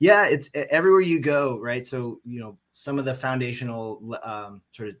 It's everywhere you go, right? So, some of the foundational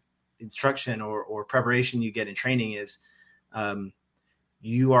sort of instruction or preparation you get in training is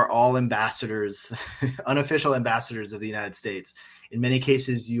you are all ambassadors, unofficial ambassadors of the United States. In many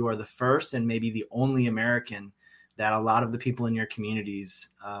cases, you are the first and maybe the only American that a lot of the people in your communities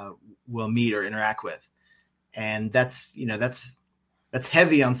will meet or interact with. And that's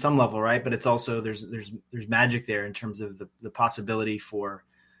heavy on some level, right? But it's also, there's magic there in terms of the possibility for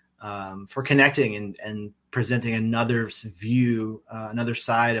connecting and presenting another view, another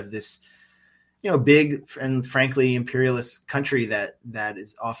side of this, big and frankly imperialist country that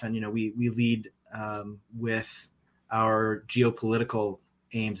is often, we lead with our geopolitical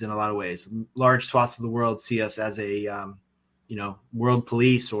aims in a lot of ways. Large swaths of the world see us as a world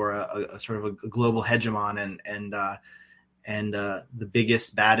police or a sort of a global hegemon and the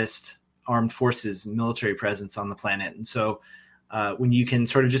biggest, baddest armed forces military presence on the planet. And so when you can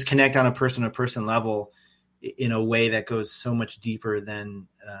sort of just connect on a person-to-person level in a way that goes so much deeper than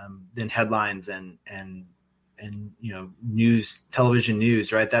headlines and news, television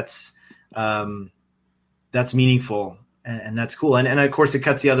news, right? That's meaningful and that's cool. And of course it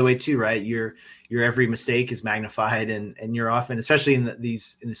cuts the other way too, right? Your every mistake is magnified and you're often, especially in the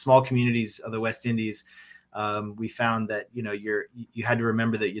small communities of the West Indies, we found that, you had to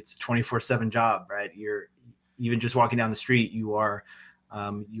remember that it's a 24/7 job, right? You're even just walking down the street, you are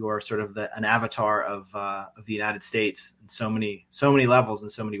sort of an avatar of the United States in so many levels in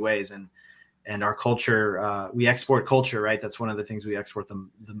so many ways. And our culture, we export culture, right? That's one of the things we export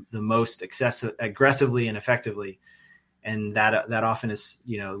the most aggressively and effectively. And that often is,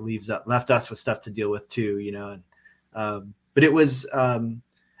 left us with stuff to deal with too, but it was, I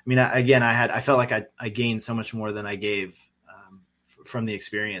felt like I gained so much more than I gave from the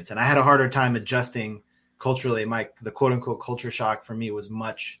experience. And I had a harder time adjusting culturally. The quote unquote culture shock for me was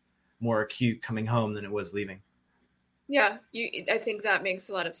much more acute coming home than it was leaving. Yeah, I think that makes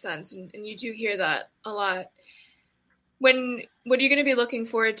a lot of sense. And you do hear that a lot. What are you going to be looking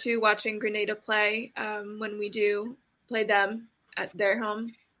forward to watching Grenada play when we do play them at their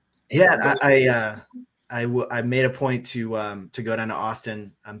home? Yeah, I made a point to go down to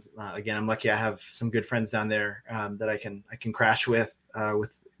Austin. I'm lucky I have some good friends down there that I can crash with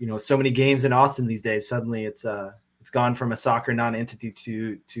so many games in Austin these days. Suddenly it's gone from a soccer non-entity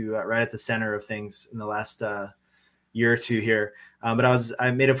to right at the center of things in the last year or two here. But I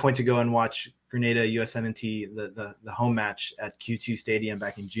made a point to go and watch Grenada USMNT, the home match at Q2 Stadium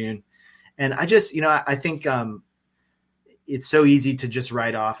back in June. And I just, I think it's so easy to just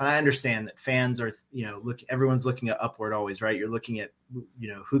write off. And I understand that fans are, everyone's looking at upward always, right? You're looking at,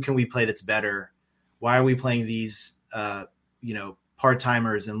 who can we play that's better? Why are we playing these,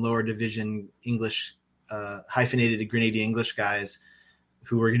 part-timers and lower division English, hyphenated Grenadian English guys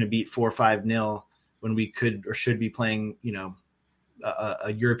who are going to beat 4-5-0 when we could or should be playing,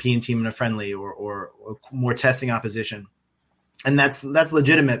 a European team in a friendly or more testing opposition. And that's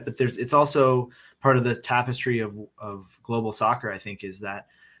legitimate, but it's also part of the tapestry of global soccer, I think, is that,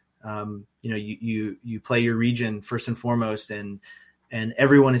 you play your region first and foremost, and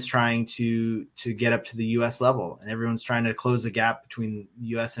everyone is trying to get up to the U.S. level, and everyone's trying to close the gap between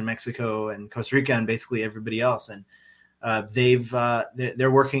U.S. and Mexico and Costa Rica and basically everybody else. And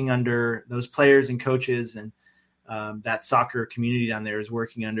they're working under those players and coaches, and that soccer community down there is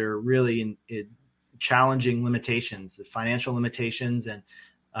working under really challenging limitations, the financial limitations and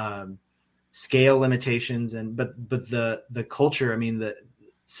scale limitations, but the culture. I mean, the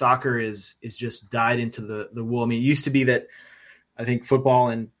soccer is just dyed into the wool. I mean, it used to be that I think football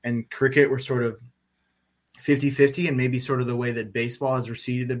and cricket were sort of 50-50, and maybe sort of the way that baseball has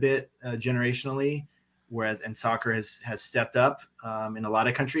receded a bit generationally, and soccer has stepped up in a lot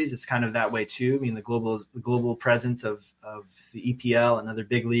of countries. It's kind of that way too. I mean, the global presence of the EPL and other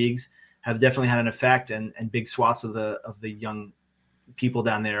big leagues have definitely had an effect, and big swaths of the young people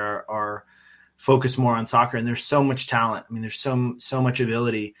down there are focused more on soccer. And there's so much talent. I mean, there's so much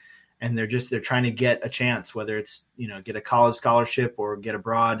ability, and they're trying to get a chance, whether it's, get a college scholarship or get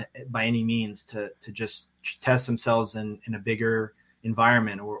abroad by any means to just test themselves in a bigger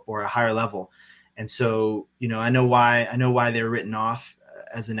environment or a higher level. And so, I know why they're written off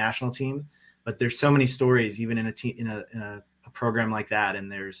as a national team, but there's so many stories, even in a team, in a program like that.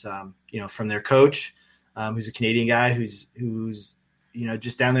 And there's, from their coach, who's a Canadian guy, who's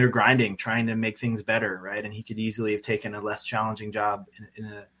just down there grinding, trying to make things better. Right. And he could easily have taken a less challenging job in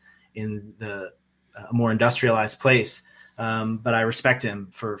a more industrialized place. But I respect him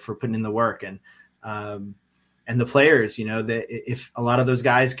for putting in the work, and the players, if a lot of those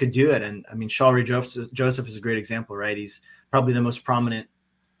guys could do it. And I mean, Shalry Joseph is a great example, right? He's probably the most prominent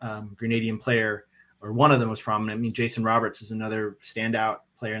Grenadian player, or one of the most prominent. I mean, Jason Roberts is another standout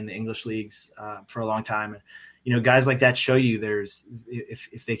player in the English leagues for a long time. And, guys like that show you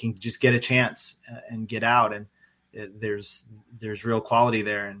if they can just get a chance and get out, and there's real quality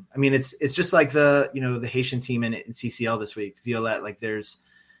there. And I mean, it's just like the Haitian team in CCL this week, Violette, like there's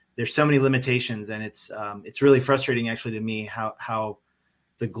so many limitations, and it's really frustrating actually to me how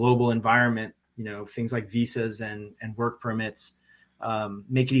the global environment, things like visas and work permits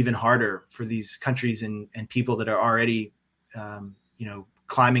make it even harder for these countries and people that are already,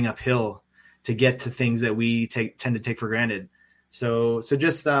 climbing uphill to get to things that we tend to take for granted. So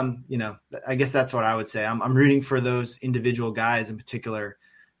just, I guess that's what I would say. I'm rooting for those individual guys in particular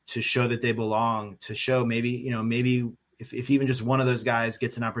to show that they belong, to show maybe if even just one of those guys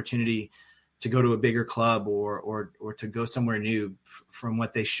gets an opportunity to go to a bigger club or to go somewhere new from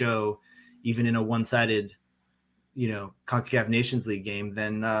what they show, even in a one-sided, CONCACAF Nations League game,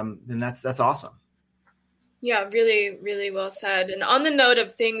 then that's awesome. Yeah, really, really well said. And on the note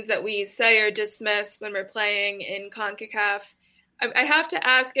of things that we say or dismiss when we're playing in CONCACAF, I have to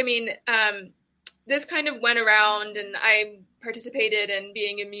ask, I mean, this kind of went around, and I participated in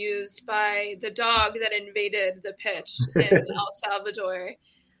being amused by the dog that invaded the pitch in El Salvador.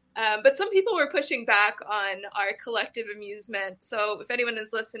 But some people were pushing back on our collective amusement. So if anyone is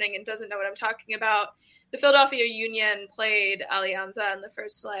listening and doesn't know what I'm talking about, the Philadelphia Union played Alianza in the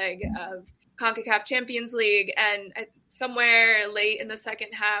first leg of CONCACAF Champions League, and somewhere late in the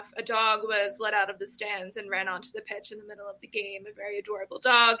second half, a dog was let out of the stands and ran onto the pitch in the middle of the game, a very adorable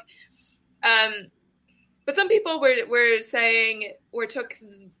dog. But some people were saying, or took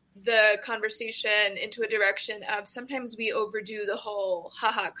the conversation into a direction of sometimes we overdo the whole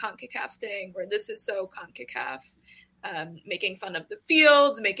haha CONCACAF thing, or this is so CONCACAF, making fun of the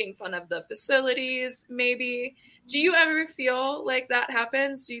fields, making fun of the facilities, maybe. Do you ever feel like that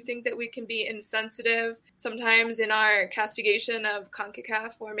happens? Do you think that we can be insensitive sometimes in our castigation of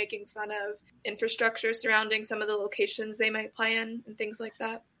Concacaf or making fun of infrastructure surrounding some of the locations they might play in and things like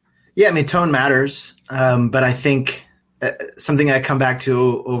that? Yeah, I mean, tone matters. But I think something I come back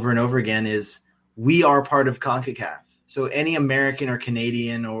to over and over again is we are part of Concacaf. So any American or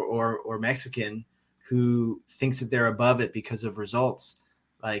Canadian or Mexican who thinks that they're above it because of results,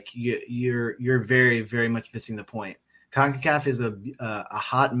 like you're very, very much missing the point. CONCACAF is a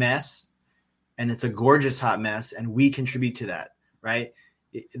hot mess, and it's a gorgeous hot mess, and we contribute to that, right?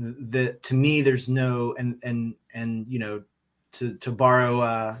 To me, there's no and you know, to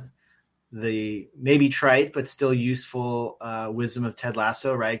borrow the maybe trite but still useful wisdom of Ted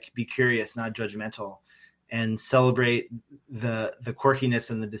Lasso, right? Be curious, not judgmental, and celebrate the quirkiness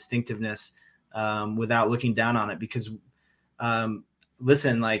and the distinctiveness without looking down on it, because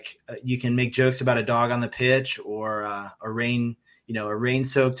listen, like you can make jokes about a dog on the pitch or a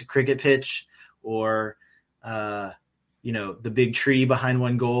rain-soaked cricket pitch, or the big tree behind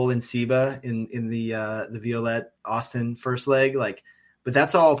one goal in Siba in the Violette Austin first leg. Like, but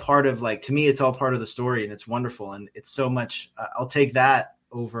that's all part of, like, to me, it's all part of the story, and it's wonderful. And it's so much, I'll take that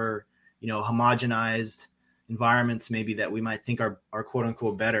over, homogenized environments maybe that we might think are quote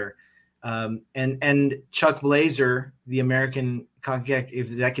unquote better. And Chuck Blazer, the American CONCACAF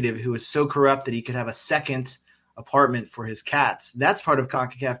executive who was so corrupt that he could have a second apartment for his cats, that's part of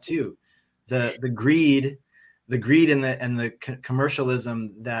CONCACAF too. The greed and the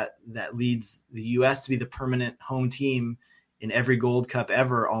commercialism that leads the U.S. to be the permanent home team in every Gold Cup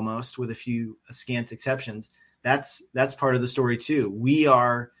ever, almost, with a few scant exceptions. That's part of the story too. We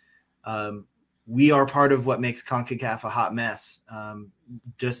are part of what makes CONCACAF a hot mess,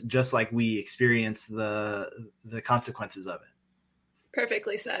 just like we experience the consequences of it.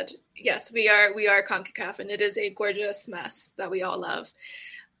 Perfectly said. Yes, we are CONCACAF, and it is a gorgeous mess that we all love.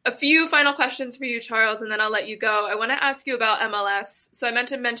 A few final questions for you, Charles, and then I'll let you go. I want to ask you about MLS. So I meant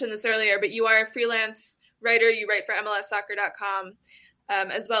to mention this earlier, but you are a freelance writer. You write for MLSsoccer.com,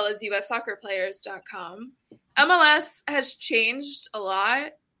 as well as USSoccerPlayers.com. MLS has changed a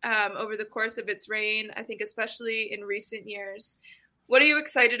lot over the course of its reign, I think especially in recent years. What are you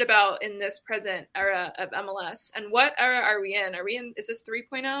excited about in this present era of MLS? And what era are we in? Is this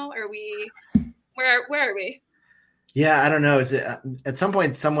 3.0? Are we, where are we? Yeah, I don't know. Is it at some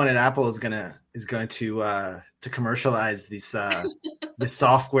point someone at Apple is going to commercialize these the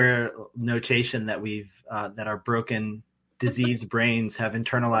software notation that that our broken, diseased brains have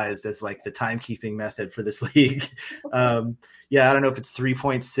internalized as like the timekeeping method for this league. Yeah, I don't know if it's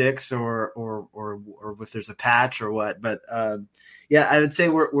 3.6 or if there's a patch or what, but yeah, I would say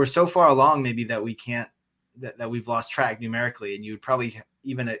we're so far along maybe that we can't that we've lost track numerically, and you'd probably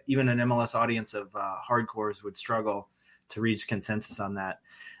even an MLS audience of hardcores would struggle to reach consensus on that.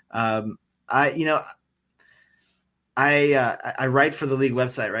 I write for the league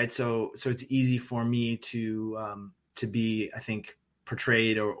website, right? So it's easy for me to be, I think,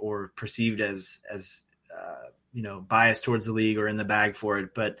 portrayed or perceived as biased towards the league or in the bag for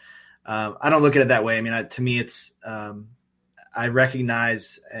it. But I don't look at it that way. I mean, to me, it's I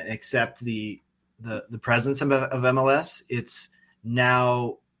recognize and accept the presence of MLS. It's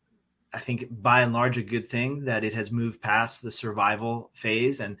now, I think, by and large, a good thing that it has moved past the survival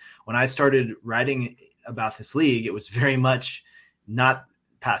phase. And when I started writing about this league, it was very much not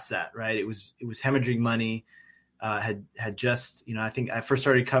past that, right? It was hemorrhaging money. Had just, I think I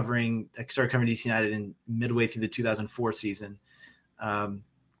started covering DC United in midway through the 2004 season.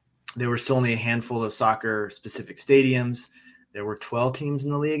 There were still only a handful of soccer specific stadiums. There were 12 teams in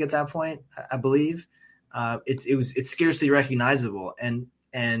the league at that point, I believe. It's scarcely recognizable.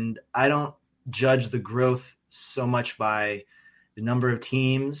 And I don't judge the growth so much by the number of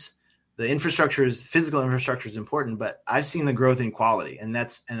teams. The physical infrastructure is important, but I've seen the growth in quality. And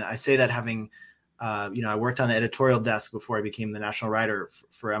I say that having, I worked on the editorial desk before I became the national writer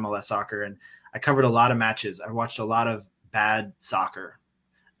for MLS Soccer. And I covered a lot of matches. I watched a lot of bad soccer.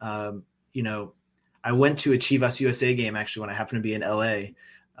 I went to a Chivas USA game actually when I happened to be in LA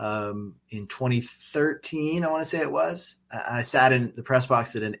in 2013, I want to say it was. I sat in the press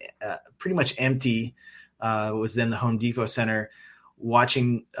box at a pretty much empty, was then the Home Depot Center,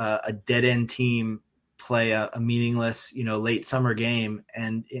 watching a dead end team play a meaningless, late summer game.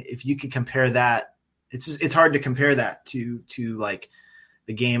 And if you could compare that, it's hard to compare that to like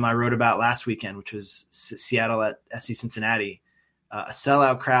the game I wrote about last weekend, which was Seattle at FC Cincinnati. A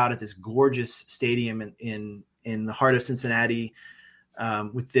sellout crowd at this gorgeous stadium in the heart of Cincinnati,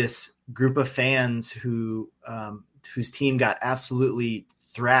 with this group of fans whose team got absolutely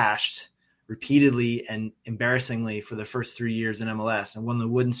thrashed repeatedly and embarrassingly for the first 3 years in MLS and won the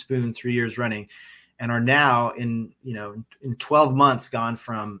wooden spoon 3 years running, and are now in 12 months gone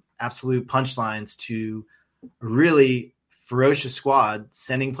from absolute punchlines to a really ferocious squad,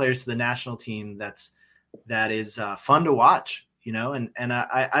 sending players to the national team that is fun to watch, and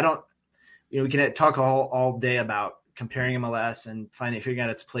I don't, we can talk all day about comparing MLS and figuring out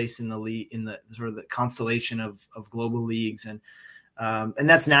its place in the league, in the sort of the constellation of global leagues, and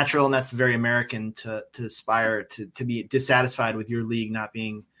that's natural, and that's very American to aspire to be dissatisfied with your league not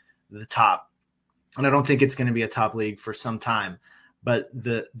being the top. And I don't think it's going to be a top league for some time, but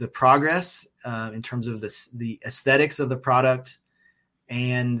the progress in terms of the aesthetics of the product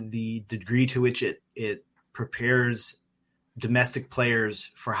and the degree to which it prepares domestic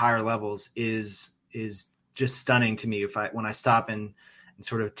players for higher levels is just stunning to me when I stop and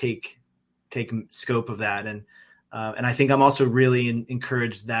sort of take scope of that. And I think I'm also really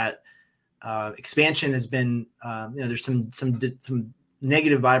encouraged that expansion has been, there's some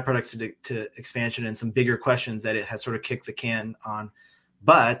negative byproducts to expansion and some bigger questions that it has sort of kicked the can on.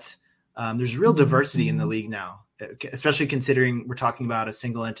 But there's real diversity in the league now, especially considering we're talking about a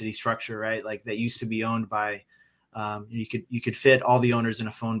single entity structure, right? Like that used to be owned by, you could fit all the owners in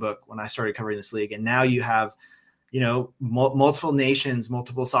a phone book when I started covering this league. And now you have, multiple nations,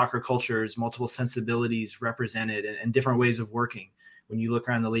 multiple soccer cultures, multiple sensibilities represented, and different ways of working when you look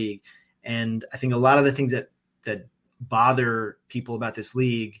around the league. And I think a lot of the things that bother people about this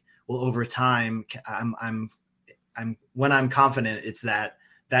league will, over time, when I'm confident, it's that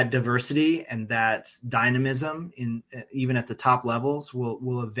diversity and that dynamism in even at the top levels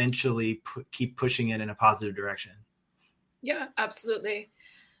will eventually keep pushing it in a positive direction. Yeah, absolutely.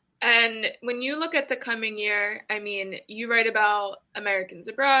 And when you look at the coming year, I mean, you write about Americans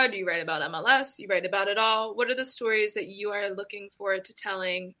abroad, you write about MLS, you write about it all. What are the stories that you are looking forward to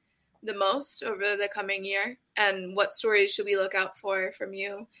telling the most over the coming year? And what stories should we look out for from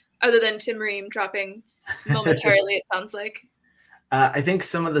you, other than Tim Ream dropping momentarily, it sounds like? I think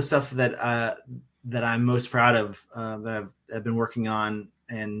some of the stuff that I'm most proud of that I've been working on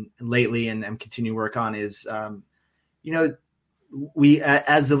and lately and I'm continuing to work on is, we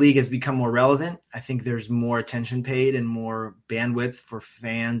as the league has become more relevant, I think there's more attention paid and more bandwidth for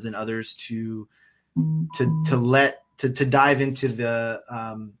fans and others to dive into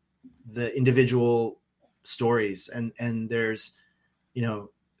the individual stories, and there's,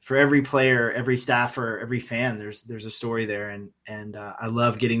 for every player, every staffer, every fan, there's a story there. And I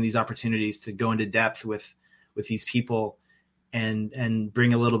love getting these opportunities to go into depth with these people and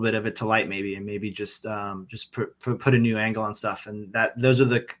bring a little bit of it to light, maybe just put a new angle on stuff. And those are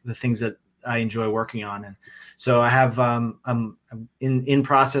the things that I enjoy working on. And so I have, I'm in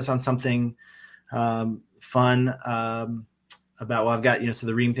process on something fun about, I've got, so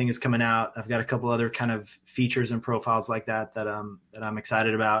the Ream thing is coming out. I've got a couple other kind of features and profiles like that I'm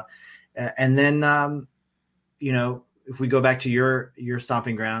excited about. And then, if we go back to your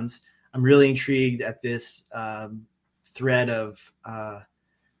stomping grounds, I'm really intrigued at this thread of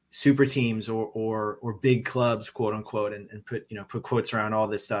super teams or big clubs, quote unquote, and put quotes around all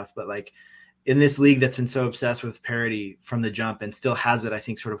this stuff. But like in this league that's been so obsessed with parity from the jump and still has it, I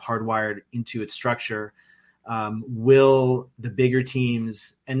think, sort of hardwired into its structure, will the bigger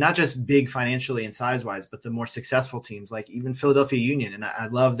teams, and not just big financially and size wise, but the more successful teams, like even Philadelphia Union. And I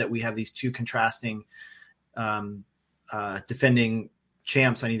love that we have these two contrasting defending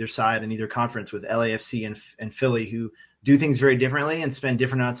champs on either side in either conference, with LAFC and Philly, who do things very differently and spend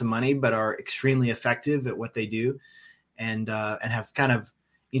different amounts of money, but are extremely effective at what they do, and have kind of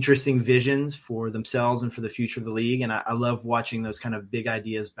interesting visions for themselves and for the future of the league. And I love watching those kind of big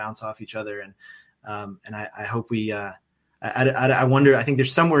ideas bounce off each other. And I hope we, I wonder, I think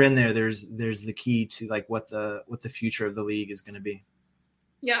there's somewhere in there, there's the key to like what the future of the league is going to be.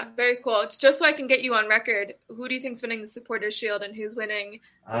 Yeah, very cool. Just so I can get you on record, who do you think's winning the Supporters Shield and who's winning?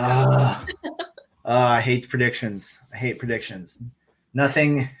 I hate predictions.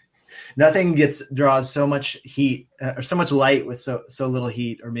 Nothing draws so much heat or so much light with so little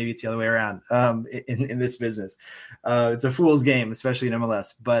heat, or maybe it's the other way around in this business. It's a fool's game, especially in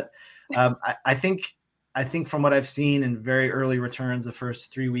MLS. But I think from what I've seen in very early returns the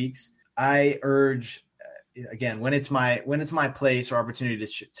first 3 weeks, I urge, again, when it's my place or opportunity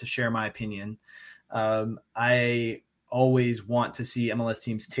to share my opinion, I always want to see MLS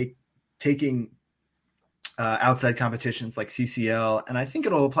teams taking outside competitions like CCL, and I think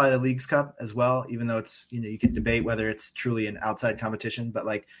it'll apply to Leagues Cup as well, even though it's, you can debate whether it's truly an outside competition, but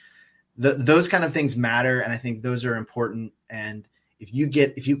like those kind of things matter, and I think those are important. And if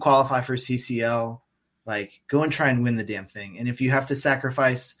you qualify for CCL, like go and try and win the damn thing. And if you have to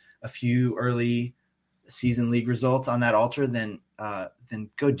sacrifice a few early season league results on that altar, then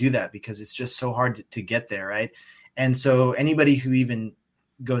go do that, because it's just so hard to get there, right? And so anybody who even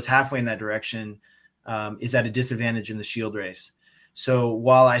goes halfway in that direction is at a disadvantage in the Shield race. So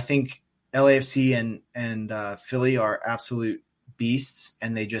while I think LAFC and Philly are absolute beasts,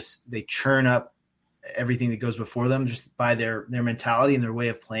 and they churn up everything that goes before them just by their mentality and their way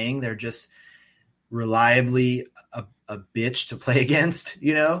of playing, they're just reliably a bitch to play against,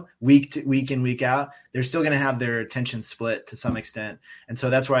 week in, week out. They're still going to have their attention split to some extent. And so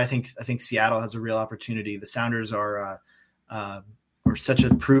that's where I think Seattle has a real opportunity. The Sounders are such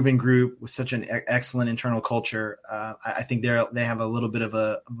a proven group with such an excellent internal culture. I think they have a little bit of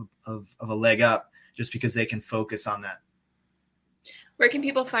a leg up just because they can focus on that. Where can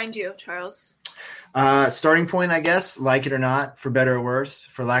people find you, Charles? Starting point, I guess, like it or not, for better or worse,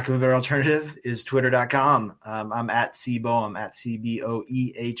 for lack of a better alternative, is twitter.com. I'm at cboehm, at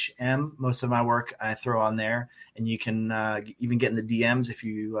CBOEHM. Most of my work I throw on there, and you can even get in the DMs if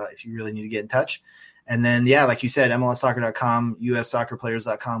you really need to get in touch. And then, yeah, like you said, MLSsoccer.com,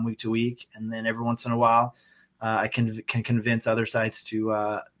 USsoccerplayers.com week to week. And then every once in a while, I can convince other sites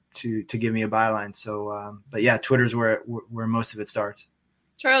to give me a byline. So, but yeah, Twitter's where most of it starts.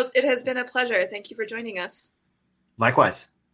 Charles, it has been a pleasure. Thank you for joining us. Likewise.